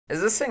Is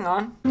this thing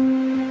on?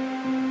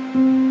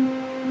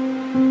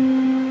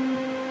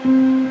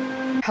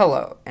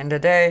 Hello, and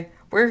today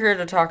we're here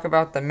to talk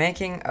about the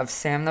making of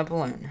Sam the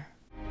Balloon.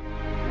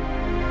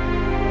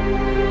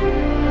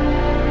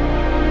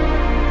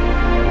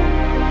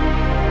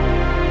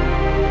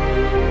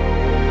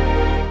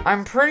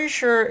 I'm pretty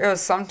sure it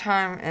was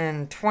sometime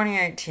in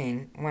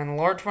 2018 when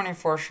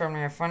Lord24 showed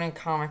me a funny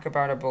comic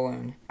about a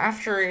balloon.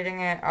 After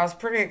reading it, I was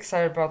pretty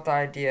excited about the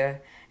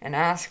idea and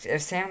asked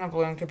if Sam the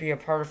Balloon could be a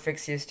part of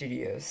Fixia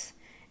Studios,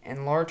 and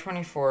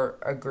Lord24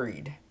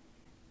 agreed.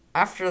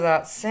 After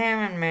that, Sam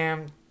and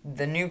Mam,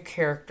 the new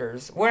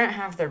characters, wouldn't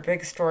have their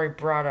big story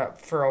brought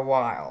up for a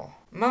while.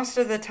 Most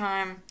of the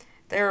time,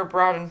 they were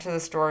brought into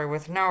the story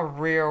with no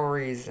real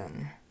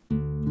reason.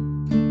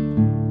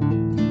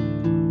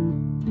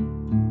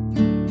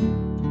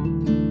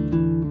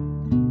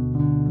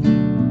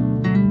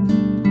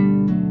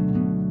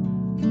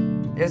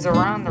 It was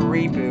around the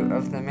reboot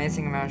of The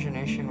Amazing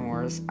Imagination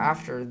Wars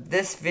after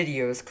this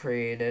video was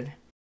created.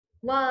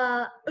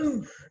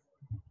 Oof.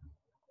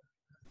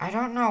 I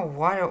don't know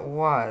what it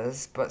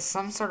was, but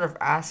some sort of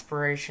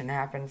aspiration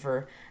happened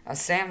for a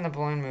Sam the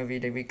Balloon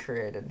movie to be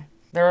created.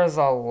 There was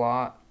a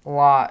lot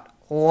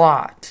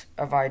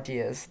of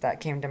ideas that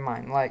came to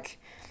mind, like,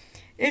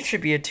 it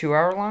should be a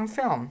 2-hour-long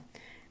film.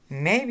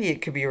 Maybe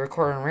it could be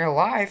recorded in real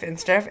life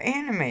instead of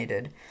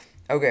animated.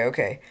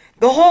 Okay.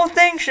 The whole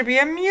thing should be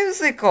a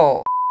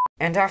musical!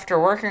 And after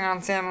working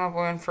on Sam the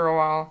Balloon for a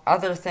while,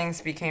 other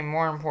things became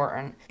more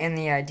important, and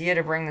the idea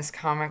to bring this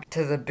comic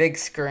to the big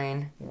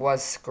screen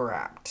was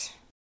scrapped.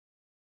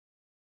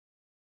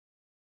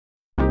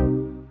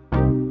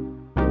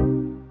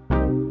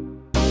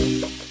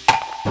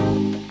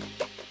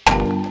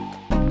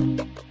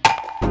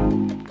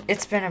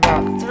 It's been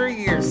about 3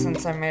 years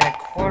since I made a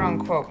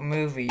quote-unquote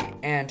movie,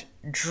 and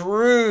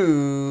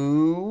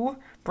Drew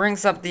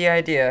brings up the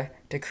idea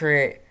to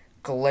create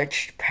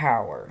glitched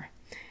power.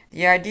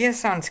 The idea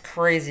sounds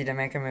crazy to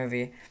make a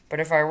movie, but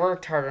if I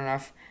worked hard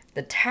enough,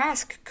 the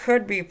task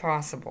could be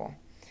possible.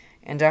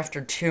 And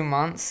after 2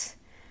 months,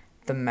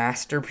 the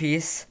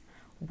masterpiece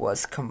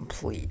was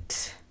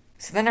complete.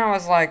 So then I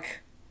was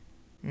like,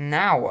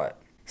 now what?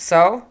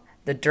 So,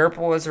 the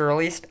Derple was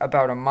released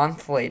about a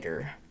month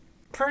later.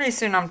 Pretty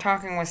soon I'm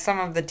talking with some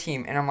of the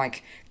team, and I'm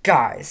like,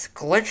 guys,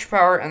 glitch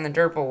power and the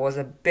Derple was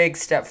a big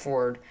step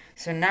forward,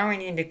 so now we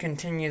need to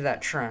continue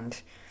that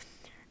trend.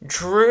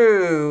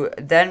 Drew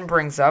then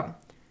brings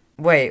up,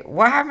 wait,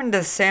 what happened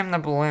to Sam the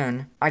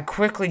Balloon? I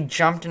quickly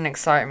jumped in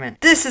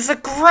excitement. This is a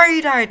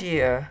great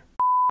idea!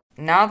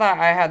 Now that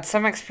I had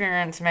some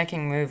experience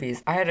making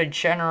movies, I had a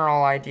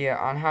general idea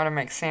on how to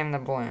make Sam the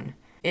Balloon.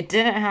 It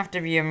didn't have to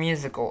be a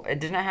musical,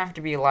 it didn't have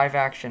to be live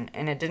action,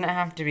 and it didn't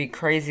have to be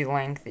crazy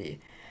lengthy.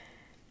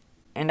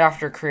 And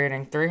after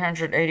creating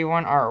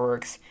 381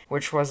 artworks,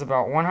 which was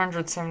about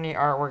 170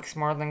 artworks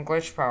more than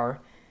glitch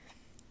power,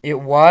 it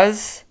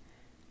was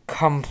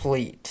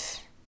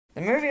complete.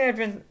 The movie had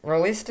been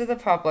released to the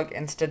public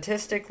and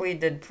statistically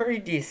did pretty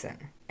decent.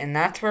 And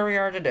that's where we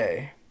are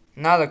today.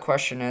 Now the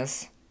question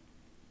is,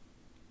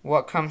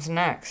 what comes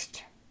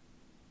next?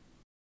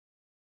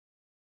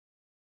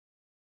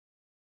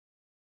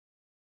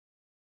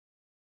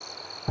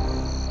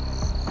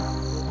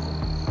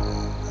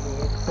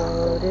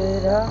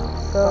 Floated up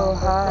so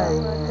high,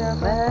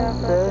 met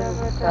the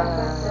sky,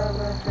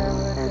 and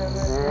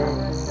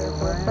then you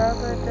went,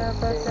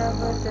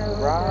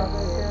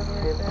 rocket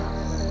ship,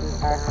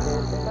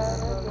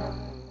 accident.